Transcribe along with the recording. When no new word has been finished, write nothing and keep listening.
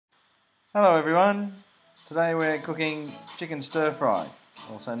Hello everyone, today we're cooking chicken stir fry,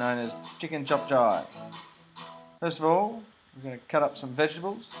 also known as chicken chop chai. First of all, we're going to cut up some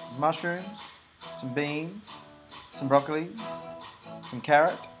vegetables, mushrooms, some beans, some broccoli, some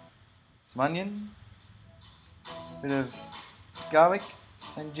carrot, some onion, a bit of garlic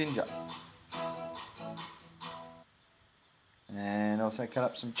and ginger. And also cut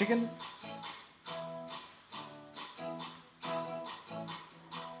up some chicken.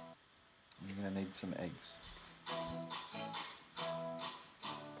 You're going to need some eggs.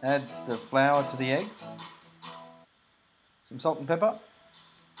 Add the flour to the eggs, some salt and pepper,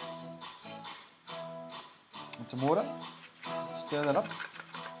 and some water. Stir that up.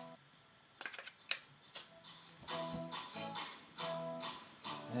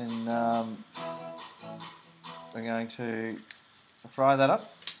 And we're going to fry that up.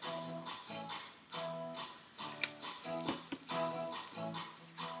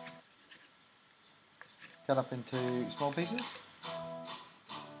 Cut up into small pieces.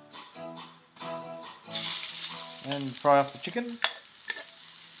 And fry off the chicken. A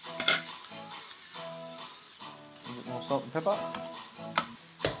bit more salt and pepper.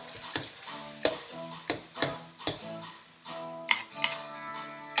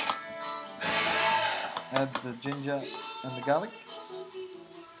 Add the ginger and the garlic.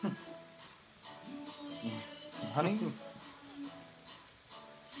 Some honey.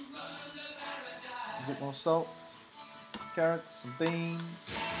 A bit more salt. Carrots, some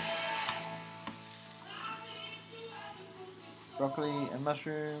beans. Broccoli and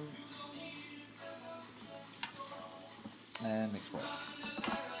mushroom. And mix well.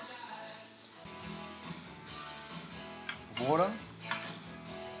 Water.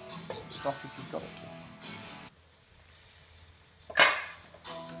 Some stock if you've got it.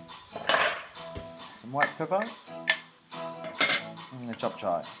 Some white pepper and the chop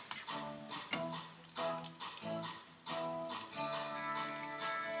chai.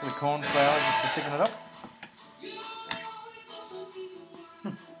 Bit of corn flour just to thicken it up.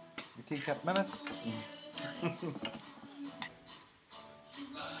 The kecap menace. And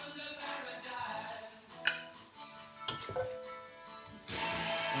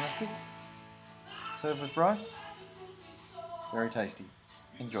that's it. Serve with rice. Very tasty.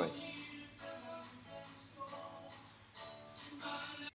 Enjoy.